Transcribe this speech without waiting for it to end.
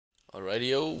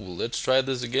Alrighty-o, let's try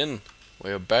this again.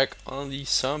 We're back on the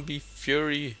Zombie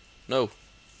Fury. No,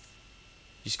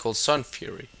 he's called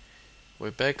Sunfury.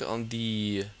 We're back on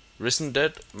the Risen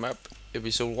Dead map,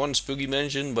 episode 1, Spooky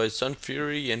Mansion by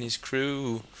Sunfury and his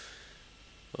crew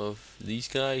of these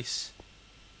guys.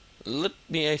 Let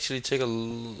me actually take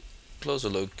a closer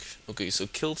look. Okay, so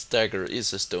Kill's dagger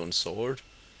is a stone sword.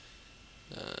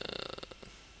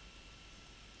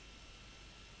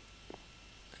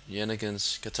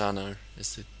 Janakin's katana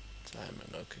is the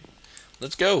diamond. Okay,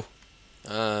 let's go.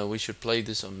 We should play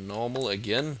this on normal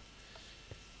again.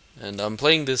 And I'm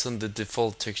playing this on the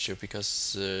default texture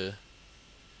because the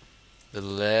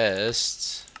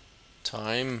last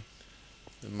time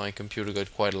my computer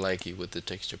got quite laggy with the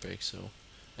texture pack, so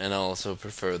and I also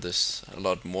prefer this a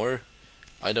lot more.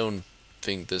 I don't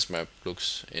think this map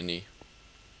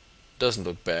doesn't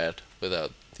look bad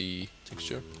without the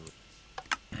texture.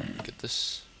 Look at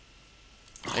this.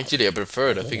 Actually, I prefer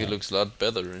it. I think it looks a lot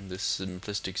better in this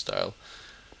simplistic style.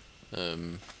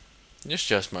 It's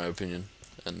just my opinion,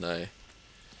 and I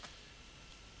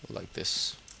like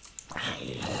this.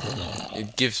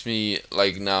 It gives me,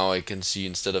 like, now I can see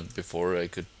instead of before I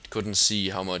couldn't see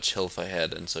how much health I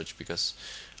had and such because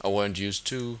I weren't used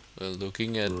to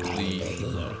looking at the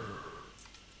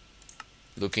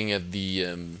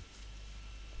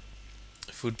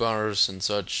food bars and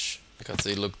such because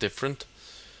they look different.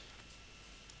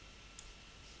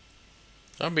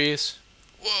 Zombies!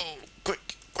 Whoa!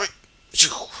 Quick! Quick!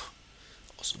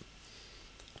 Awesome.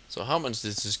 So how much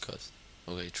does this cost?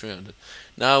 Okay, 300.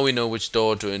 Now we know which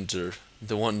door to enter.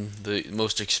 The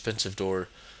most expensive door.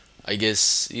 I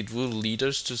guess it will lead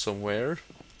us to somewhere.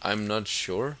 I'm not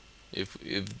sure if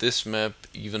this map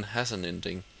even has an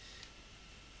ending.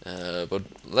 But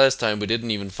last time we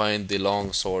didn't even find the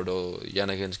long sword or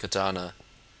Janakin's katana.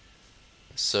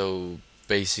 So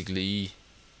basically,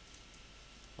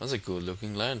 that's a good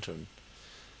looking lantern.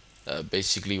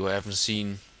 Basically we haven't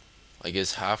seen, I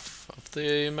guess, half of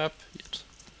the map yet.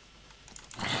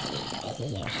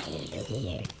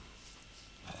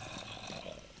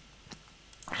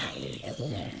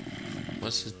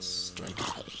 What's its strength?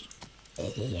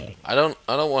 I don't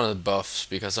want the buffs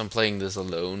because I'm playing this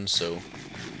alone, so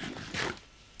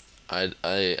I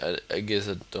guess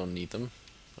I don't need them.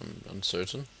 I'm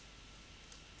uncertain.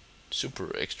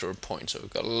 Super extra points, so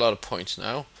we've got a lot of points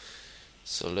now.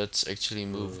 So let's actually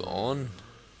move on.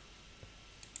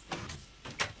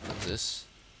 What's this?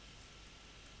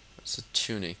 It's a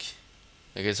tunic.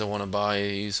 I guess I want to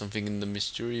buy something in the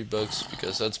mystery box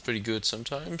because that's pretty good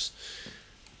sometimes.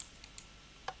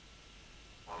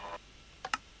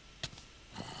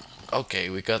 Okay,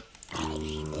 we got.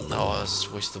 Oh, that's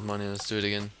a waste of money. Let's do it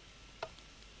again.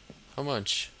 How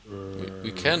much?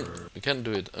 We can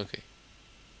do it. Okay.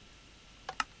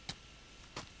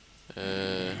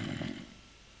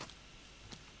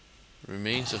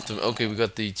 Remains of the. Okay, we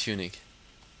got the tunic.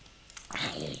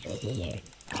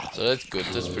 So that's good.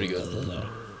 That's pretty good.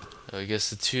 I guess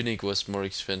the tunic was more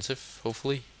expensive.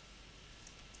 Hopefully,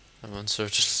 I'm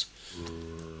uncertain.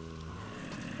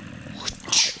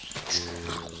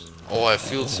 Oh, I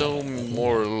feel so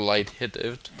more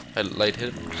light-headed.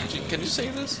 Can you say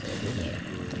this?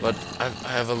 But I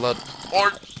have a lot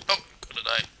more. Oh, gonna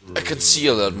die. I can see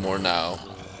a lot more now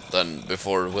than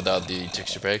before without the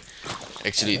texture pack.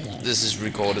 Actually, this is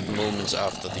recorded moments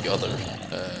after the other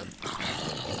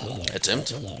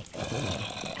attempt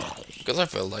because I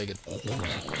felt like it.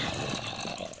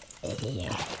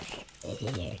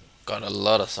 Got a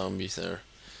lot of zombies there.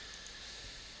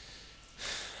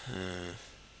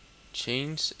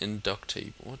 Chains and duct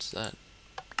tape. What's that?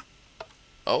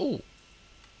 Oh,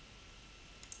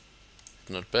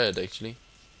 not bad actually.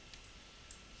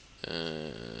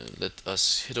 Let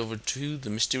us head over to the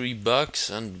mystery box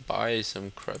and buy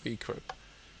some crappy crap.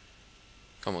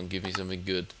 Come on, give me something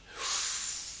good.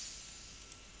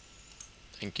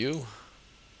 Thank you.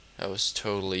 That was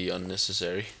totally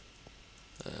unnecessary.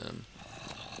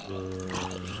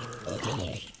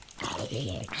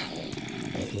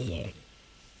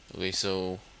 Okay,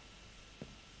 so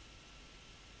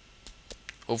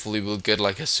hopefully we'll get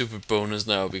like a super bonus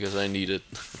now because I need it.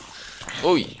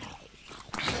 Oh,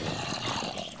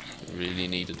 really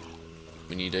need it.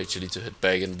 We need actually to head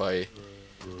back and buy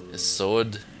a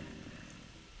sword.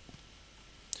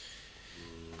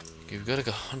 Okay, we got like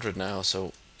 100 now,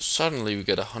 so suddenly we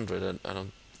get 100. I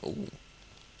don't. Oh.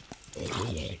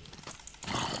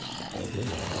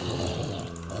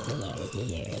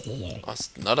 That's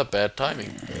not a bad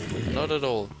timing. Not at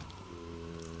all.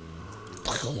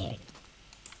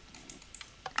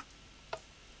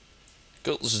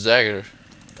 Go, dagger.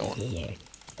 Go on.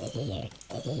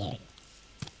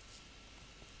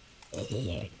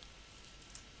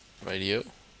 Radio.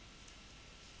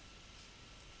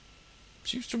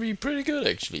 Seems to be pretty good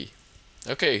actually.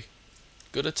 Okay.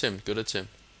 Good attempt, good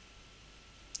attempt.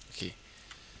 Okay.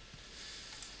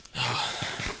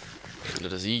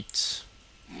 Let us eat.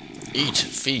 Eat,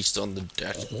 feast on the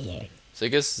dead. So I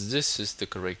guess this is the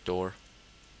correct door.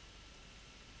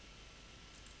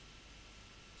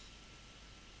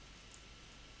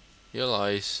 Your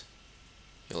lies.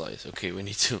 Your lies. Okay, we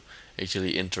need to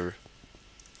actually enter.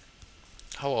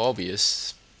 How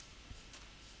obvious.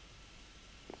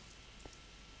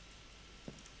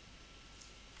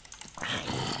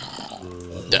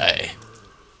 Die.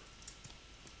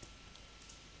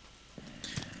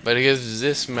 But I guess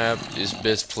this map is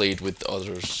best played with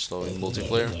others, so in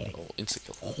multiplayer. Oh,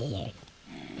 insta-kill.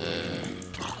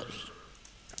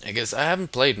 I guess I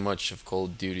haven't played much of Call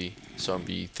of Duty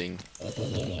zombie thing.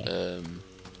 So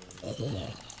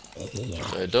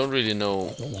I don't really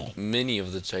know many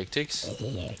of the tactics.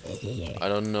 I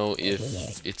don't know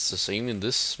if it's the same in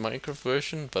this Minecraft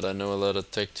version, but I know a lot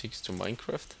of tactics to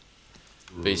Minecraft.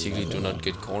 Basically, do not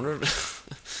get cornered.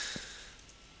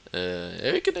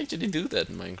 Yeah, we can actually do that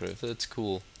in Minecraft. That's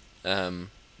cool.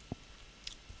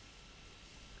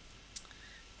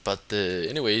 But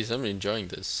anyways, I'm enjoying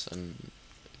this. I'm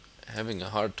having a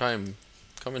hard time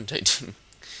commentating.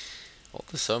 All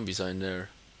the zombies are in there.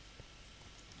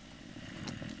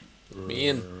 Me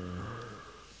in.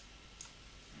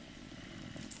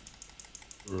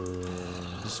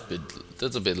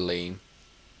 That's a bit lame.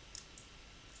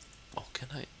 Oh, can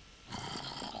I?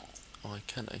 Oh, I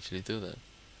can actually do that.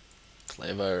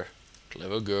 Clever.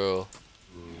 Clever girl.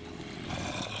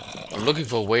 I'm looking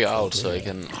for a way out so I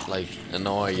can, like,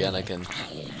 annoy Janakin.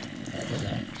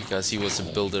 Because he was the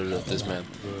builder of this map.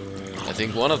 I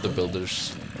think one of the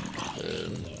builders.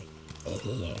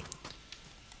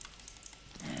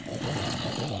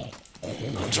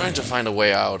 I'm trying to find a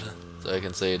way out so I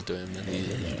can say it to him and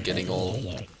he's getting all...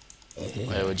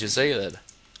 Why would you say that?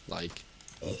 Like...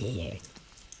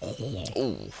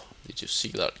 Oh, did you see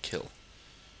that kill?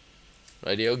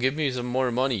 Radio, give me some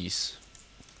more monies.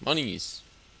 Monies.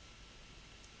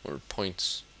 Or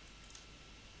points.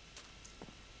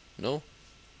 No?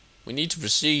 We need to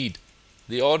proceed.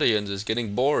 The audience is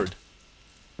getting bored.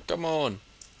 Come on.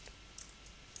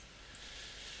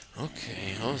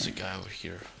 Okay, how's the guy over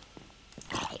here?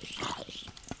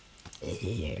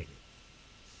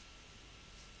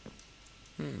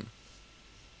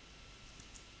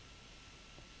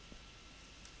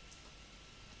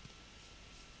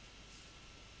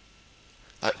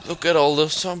 Look at all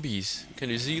those zombies. Can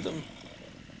you see them?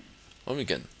 Oh,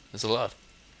 again. There's a lot.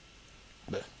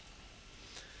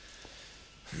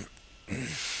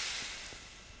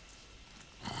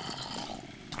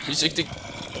 360.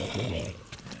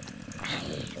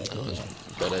 Oh, that's a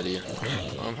bad idea.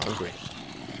 I'm hungry.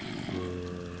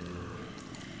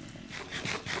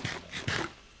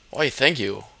 Why, thank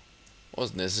you.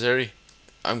 Wasn't necessary.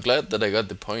 I'm glad that I got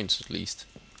the points at least.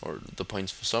 Or the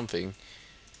points for something.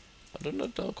 I do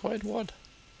not know quite what.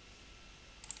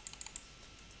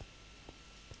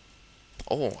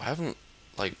 Oh, I haven't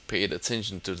like paid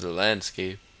attention to the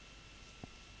landscape.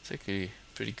 It's actually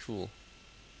pretty cool.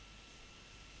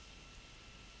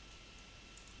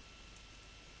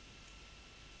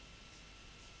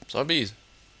 Zombies.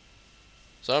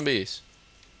 Zombies.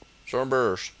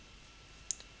 Zombies.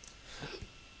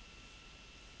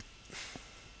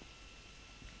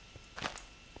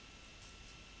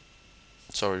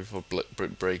 Sorry for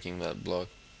breaking that block.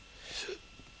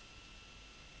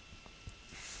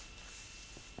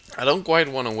 I don't quite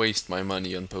want to waste my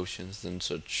money on potions and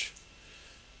such.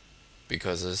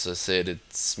 Because as I said,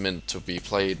 it's meant to be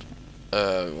played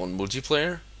on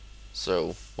multiplayer.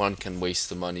 So one can waste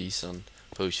the monies on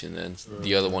potion and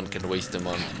the other one can waste them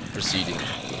on proceeding.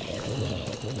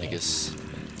 I guess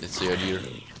it's the idea.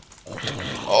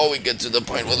 Oh, we get to the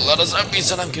point with a lot of zombies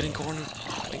and I'm getting cornered.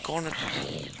 I'm cornered.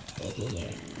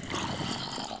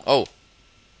 Oh.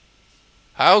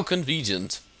 How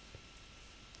convenient.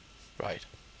 Right.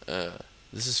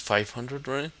 This is 500,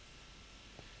 right?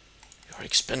 You're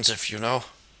expensive, you know.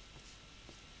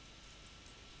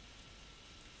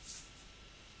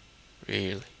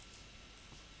 Really.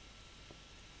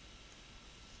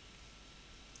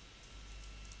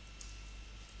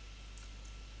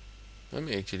 Let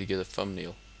me actually get a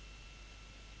thumbnail.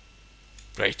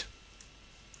 Great.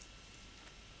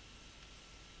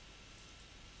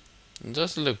 It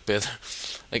does look better.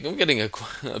 Like I'm getting a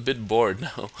bit bored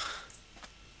now.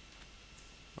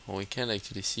 Oh, we can't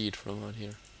actually see it from out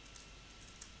here.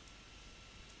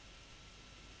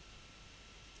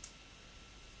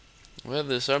 Where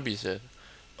the zombies at?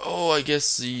 Oh, I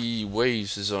guess the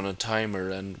waves is on a timer,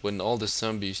 and when all the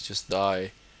zombies just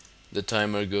die, the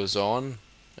timer goes on.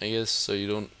 I guess so you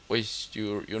don't waste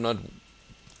you're not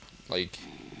like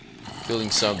killing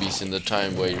zombies in the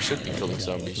time where you should be killing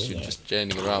zombies. You're just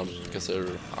standing around because there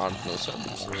aren't no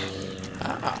zombies.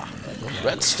 Ah,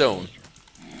 redstone.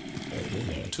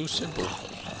 Too simple.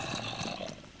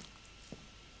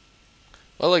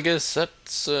 Well, I guess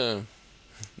that's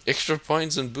extra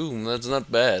points and boom. That's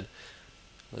not bad.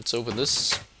 Let's open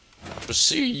this.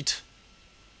 Proceed.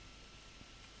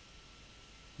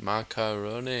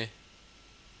 Macaroni.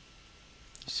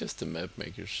 It's just the map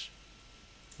makers.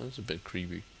 That's a bit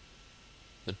creepy.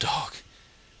 The dog.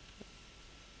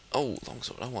 Oh,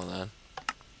 longsword. I want that.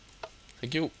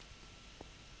 Thank you.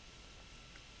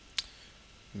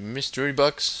 Mystery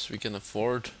box. We can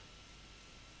afford.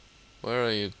 Where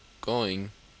are you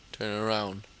going? Turn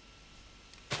around.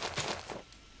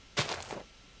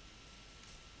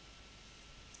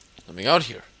 Something out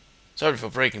here. Sorry for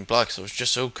breaking blocks. I was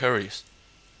just so curious.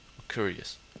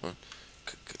 Curious.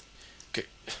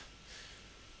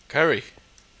 Carry.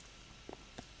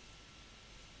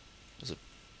 What's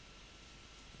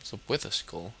up with a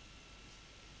skull?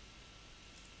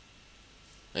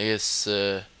 I guess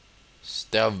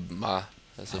Stavma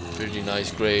has a pretty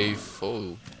nice grave.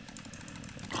 Oh.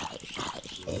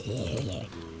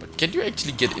 But can you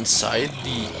actually get inside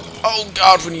the... Oh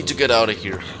god, we need to get out of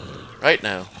here. Right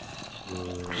now.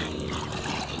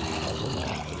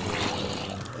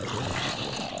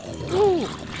 Ooh.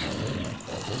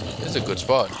 It's a good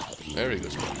spot. Very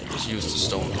good spot. Just use the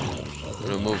stone.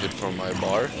 Remove it from my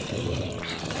bar.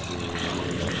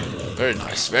 Very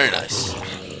nice, very nice.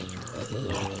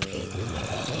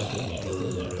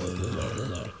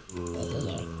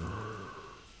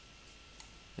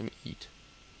 Let me eat.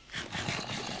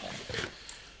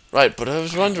 Right, but I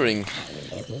was wondering,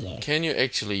 can you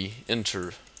actually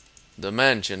enter the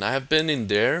mansion? I have been in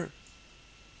there.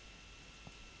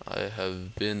 I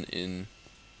have been in...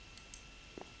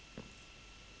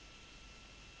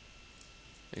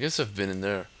 I guess I've been in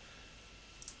there.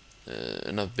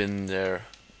 And I've been there.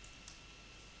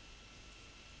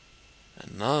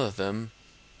 And none of them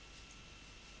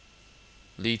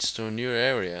leads to a new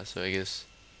area, so I guess...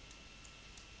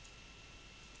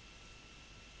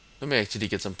 Let me actually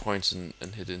get some points and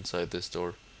hit inside this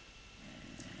door.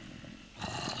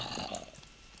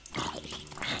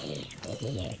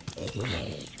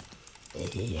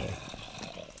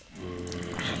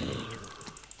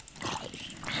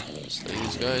 Slay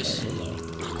these guys.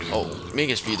 Oh,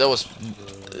 Mega Speed, that was...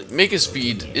 Mega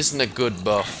Speed isn't a good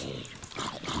buff.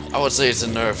 I would say it's a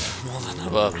nerf more than a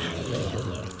buff.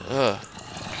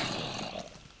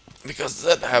 Because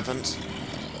that happens.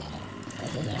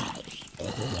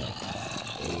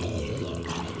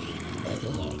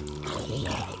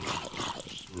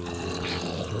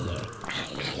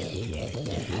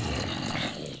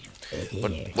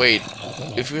 But wait,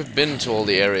 if we've been to all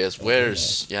the areas,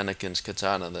 where's Janakin's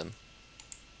katana then?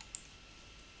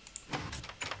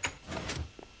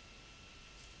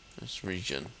 This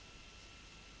region.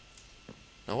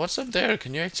 Now what's up there?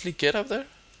 Can you actually get up there?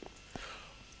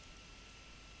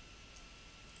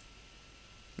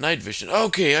 Night vision.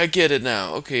 Okay, I get it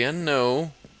now. Okay, I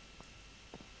know.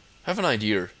 I have an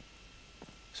idea.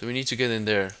 So we need to get in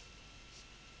there.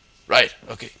 Right,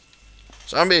 okay.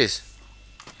 Zombies!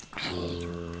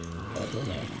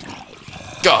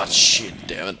 God, shit,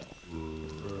 damn it.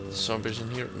 Zombies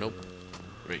in here? Nope.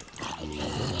 Great.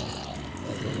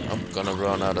 I'm gonna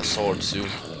run out of swords soon.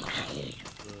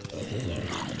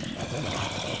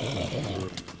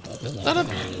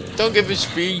 Don't give me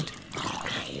speed.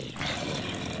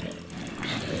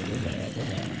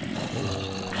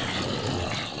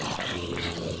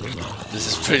 This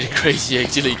is pretty crazy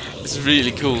actually. It's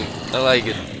really cool. I like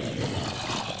it.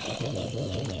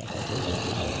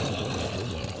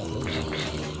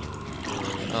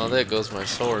 Oh, there goes my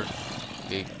sword.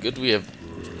 Okay, good we have...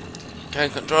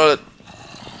 Can't control it.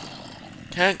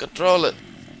 Can't control it.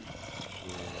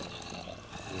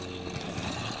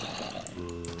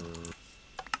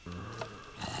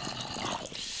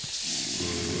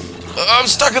 I'm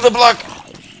stuck in the block.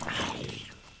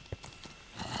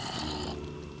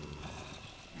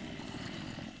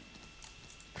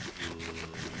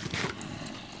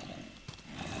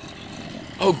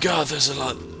 Oh god, there's a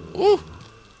lot. Woo!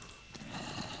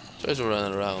 Tries to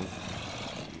run around.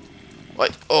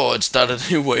 What? Oh, it started a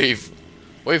new wave.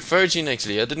 Wave 13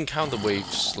 actually. I didn't count the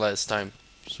waves last time,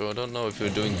 so I don't know if you're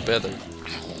doing better.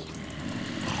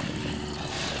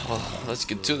 Well, let's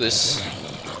get to this.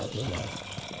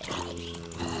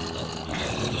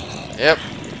 Yep,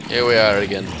 here we are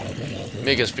again.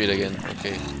 Mega speed again.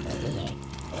 Okay.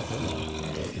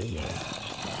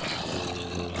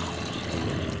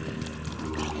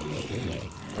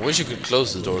 I wish you could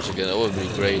close the doors again. That would be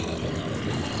great.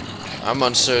 I'm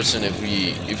uncertain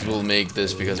if we'll make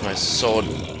this because my sword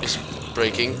is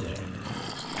breaking.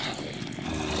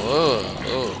 Whoa!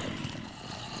 Oh!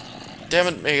 Damn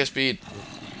it! Mega speed.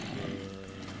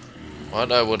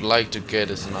 What I would like to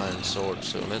get is an iron sword.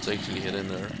 So let's actually head in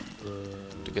there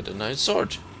to get an iron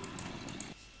sword.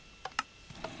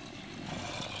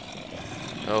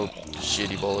 Oh,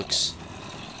 shitty bollocks.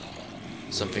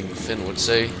 Something Finn would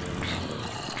say.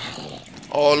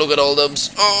 Oh, look at all them.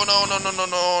 Oh, no, no, no, no,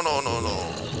 no, no, no, no.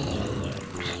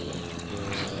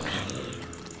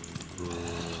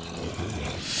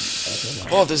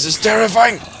 Oh, this is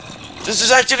terrifying. This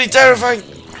is actually terrifying.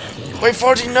 Wait,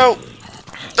 14, no.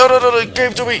 No, no, no, no, it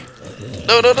came to me.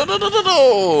 No, no, no, no, no, no,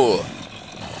 no.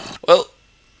 Well,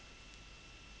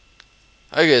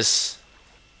 I guess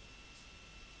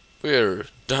we're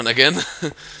done again.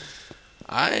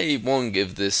 I won't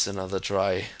give this another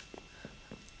try.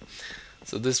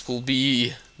 So this will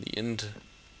be the end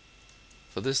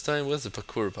for this time. Where's the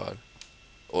parkour part?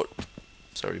 Or,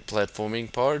 sorry,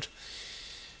 platforming part.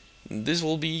 This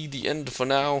will be the end for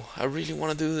now. I really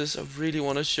want to do this. I really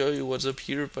want to show you what's up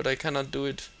here, but I cannot do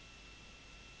it.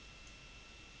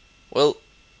 Well,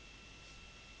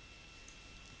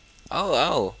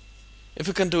 if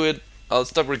I can do it, I'll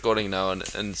stop recording now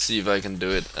and see if I can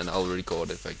do it, and I'll record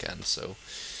if I can. So,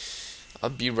 I'll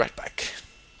be right back.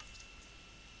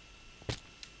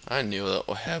 I knew that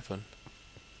would happen.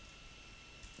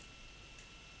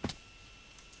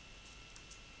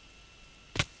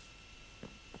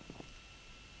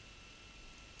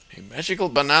 A magical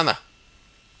banana.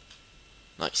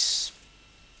 Nice.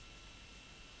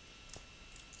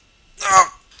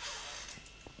 Ah!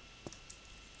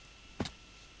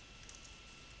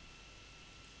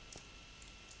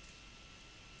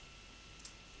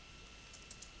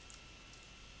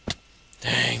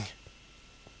 Dang.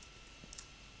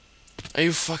 Are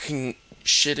you fucking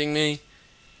shitting me?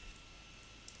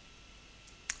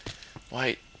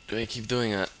 Why do I keep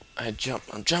doing that? I'm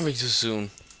jumping too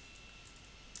soon.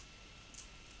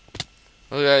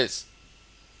 Well guys,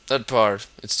 that part,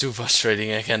 it's too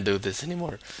frustrating. I can't do this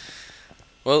anymore.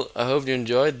 Well, I hope you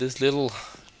enjoyed this little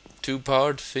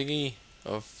two-part thingy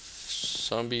of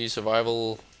zombie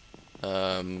survival,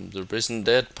 The Risen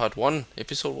Dead Part 1,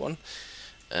 Episode 1.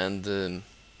 And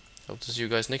hope to see you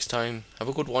guys next time. Have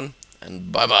a good one,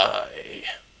 and bye bye.